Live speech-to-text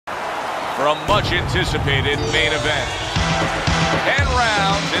for a much-anticipated main event. 10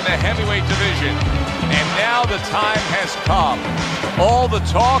 rounds in the heavyweight division, and now the time has come. All the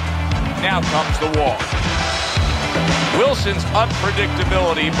talk, now comes the walk. Wilson's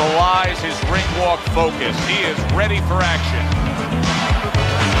unpredictability belies his ring walk focus. He is ready for action.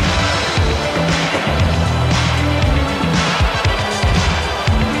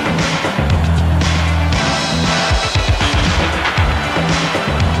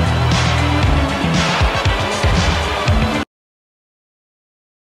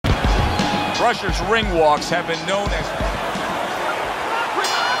 Crusher's ring walks have been known as...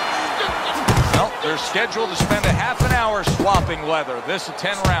 Well, they're scheduled to spend a half an hour swapping leather. This a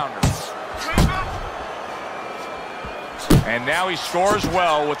 10-rounder. And now he scores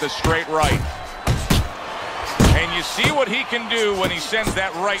well with a straight right. And you see what he can do when he sends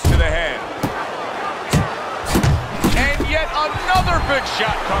that right to the head. And yet another big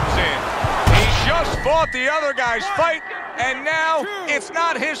shot comes in. He just fought the other guy's fight, and now it's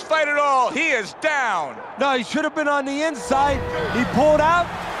not his fight at all. He is down. No, he should have been on the inside. He pulled out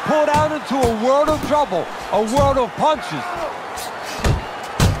into a world of trouble, a world of punches.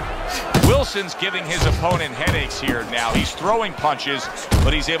 Wilson's giving his opponent headaches here now. He's throwing punches,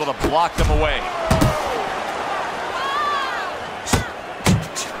 but he's able to block them away.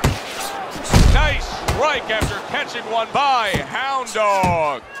 Nice strike after catching one by Hound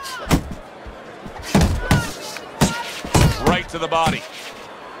Dog. Right to the body.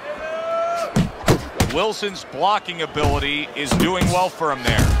 Wilson's blocking ability is doing well for him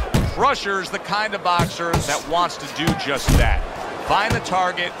there. Crusher's the kind of boxer that wants to do just that. Find the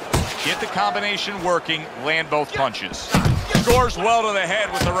target, get the combination working, land both punches. Scores well to the head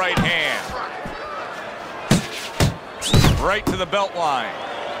with the right hand. Right to the belt line.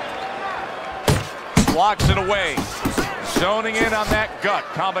 Blocks it away. Zoning in on that gut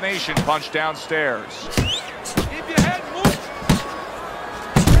combination punch downstairs. Keep your head moving.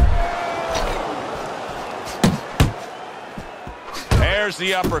 There's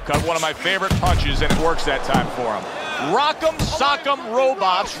the uppercut, one of my favorite punches, and it works that time for him. Rock'em, sock'em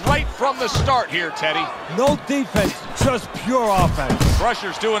robots right from the start here, Teddy. No defense, just pure offense.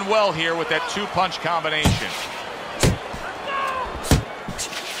 Crusher's doing well here with that two-punch combination.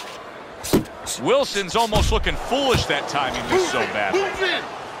 Wilson's almost looking foolish that time. He missed so bad.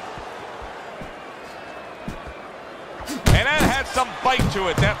 And that had some bite to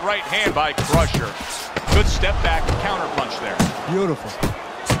it, that right hand by Crusher. Good step back, counter punch there. Beautiful.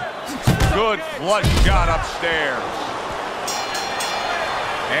 Good flush shot upstairs.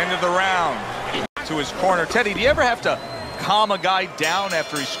 End of the round. To his corner. Teddy, do you ever have to calm a guy down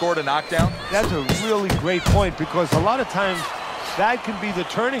after he scored a knockdown? That's a really great point, because a lot of times that can be the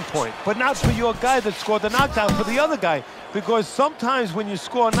turning point, but not for your guy that scored the knockdown, for the other guy. Because sometimes when you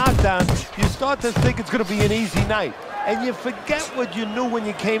score a knockdown, you start to think it's going to be an easy night. And you forget what you knew when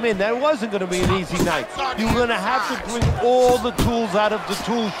you came in. That wasn't going to be an easy night. You're going to have to bring all the tools out of the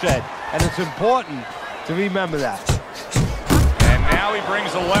tool shed. And it's important to remember that. And now he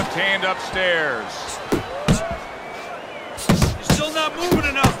brings the left hand upstairs. You're still not moving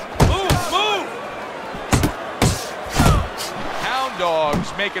enough. Move! Hound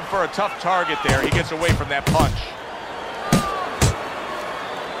Dog's making for a tough target there. He gets away from that punch.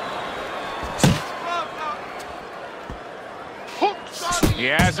 He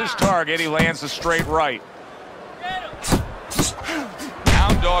has his target. He lands a straight right.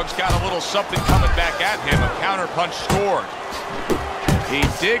 Hound Dog's got a little something coming back at him. A counter punch scored. He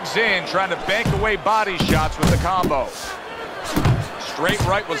digs in, trying to bank away body shots with the combo. Straight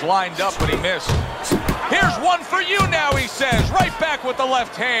right was lined up, but he missed. Here's one for you now, he says. Right back with the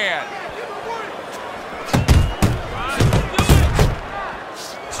left hand.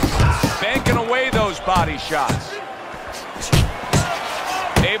 Banking away those body shots.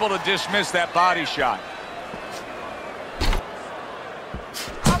 Able to dismiss that body shot.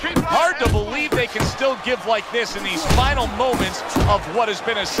 Hard to believe they can still give like this in these final moments of what has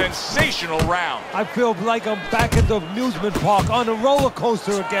been a sensational round. I feel like I'm back at the amusement park on a roller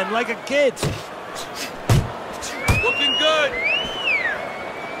coaster again, like a kid. Looking good.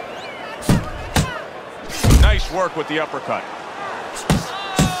 Nice work with the uppercut.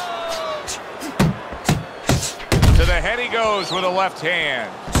 To the head he goes with a left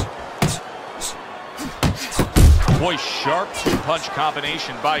hand. Boy, sharp two-punch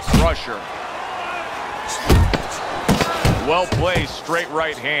combination by Crusher. Well placed, straight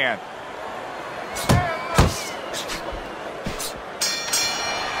right hand.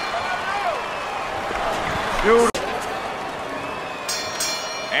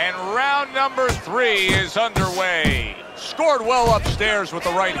 And round number 3 is underway. Scored well upstairs with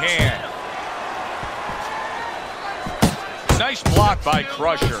the right hand. Nice block by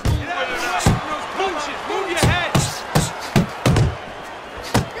Crusher. Punches. Move your head.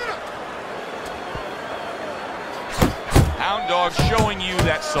 Hound Dog showing you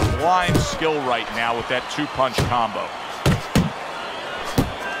that sublime skill right now with that two-punch combo.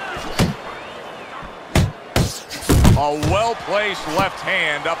 A well-placed left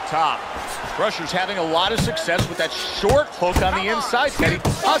hand up top. Crusher's having a lot of success with that short hook on the inside, Teddy.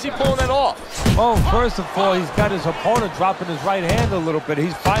 How's he pulling it off? Oh, first of all, he's got his opponent dropping his right hand a little bit.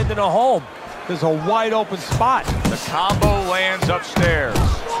 He's finding a home. There's a wide open spot. The combo lands upstairs.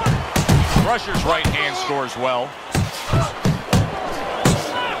 Crusher's right hand scores well.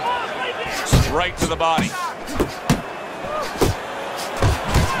 Right to the body.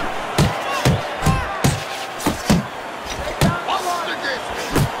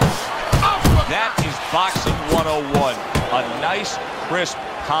 That is boxing 101. A nice, crisp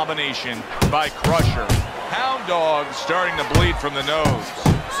combination by Crusher. Hound Dog starting to bleed from the nose.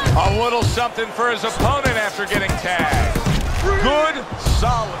 A little something for his opponent after getting tagged. Good,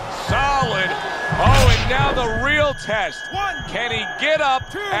 solid. Oh, and now the real test. Can he get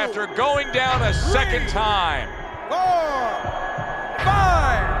up after going down a second time? 4,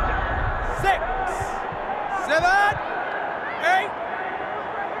 5, 6, 7, 8,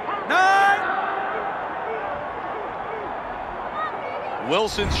 9.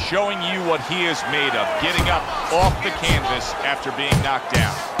 Wilson's showing you what he is made of, getting up off the canvas after being knocked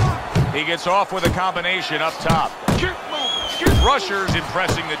down. He gets off with a combination up top. Crusher's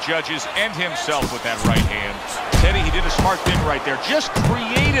impressing the judges and himself with that right hand. Teddy, he did a smart thing right there. Just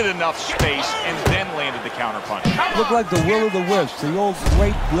created enough space and then landed the counterpunch. Looked like the will of the wisps, the old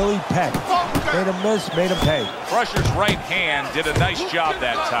great Willie Peck. Made him miss, made him pay. Crusher's right hand did a nice job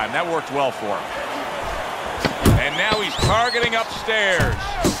that time. That worked well for him. And now he's targeting upstairs.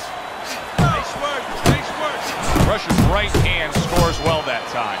 Nice work. Crusher's right hand scores well that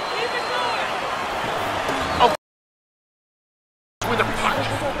time.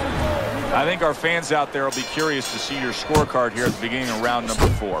 I think our fans out there will be curious to see your scorecard here at the beginning of round number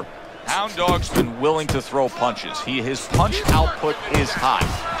 4. Hound Dog's been willing to throw punches. His punch output is high,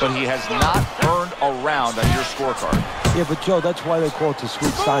 but he has not earned a round on your scorecard. Yeah, but Joe, that's why they call it the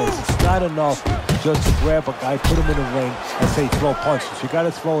sweet science. It's not enough just to grab a guy, put him in a ring, and say throw punches. You got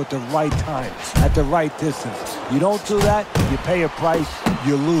to throw at the right time, at the right distance. You don't do that, you pay a price,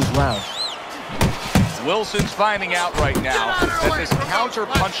 you lose rounds. Wilson's finding out right now that this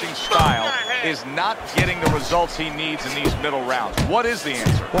counter-punching style is not getting the results he needs in these middle rounds. What is the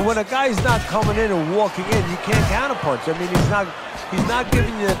answer? Well, when a guy's not coming in and walking in, you can't counterpunch. I mean, he's not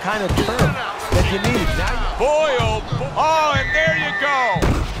giving you the kind of turn that you need. Boy, oh, and there you go.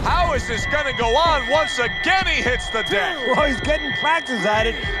 How is this going to go on? Once again, he hits the deck. Well, he's getting practice at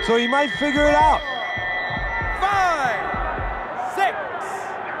it, so he might figure it out. 5, 6,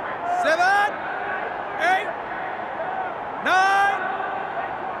 7, 8, 9.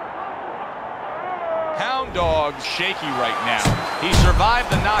 Hound Dog's shaky right now. He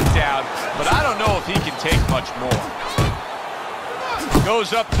survived the knockdown, but I don't know if he can take much more.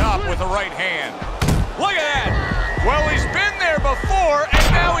 Goes up top with a right hand. Look at that. Well, he's been there before, and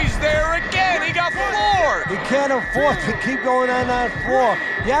now he's there again. He got floored. You can't afford to keep going on that floor.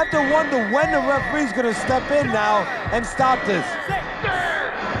 You have to wonder when the referee's going to step in now and stop this. 6,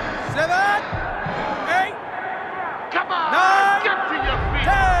 7, 8, come on, 9, get to your feet.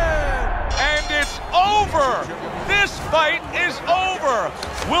 10. And it's over. This fight is over.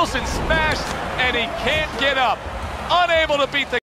 Wilson smashed, and he can't get up. Unable to beat the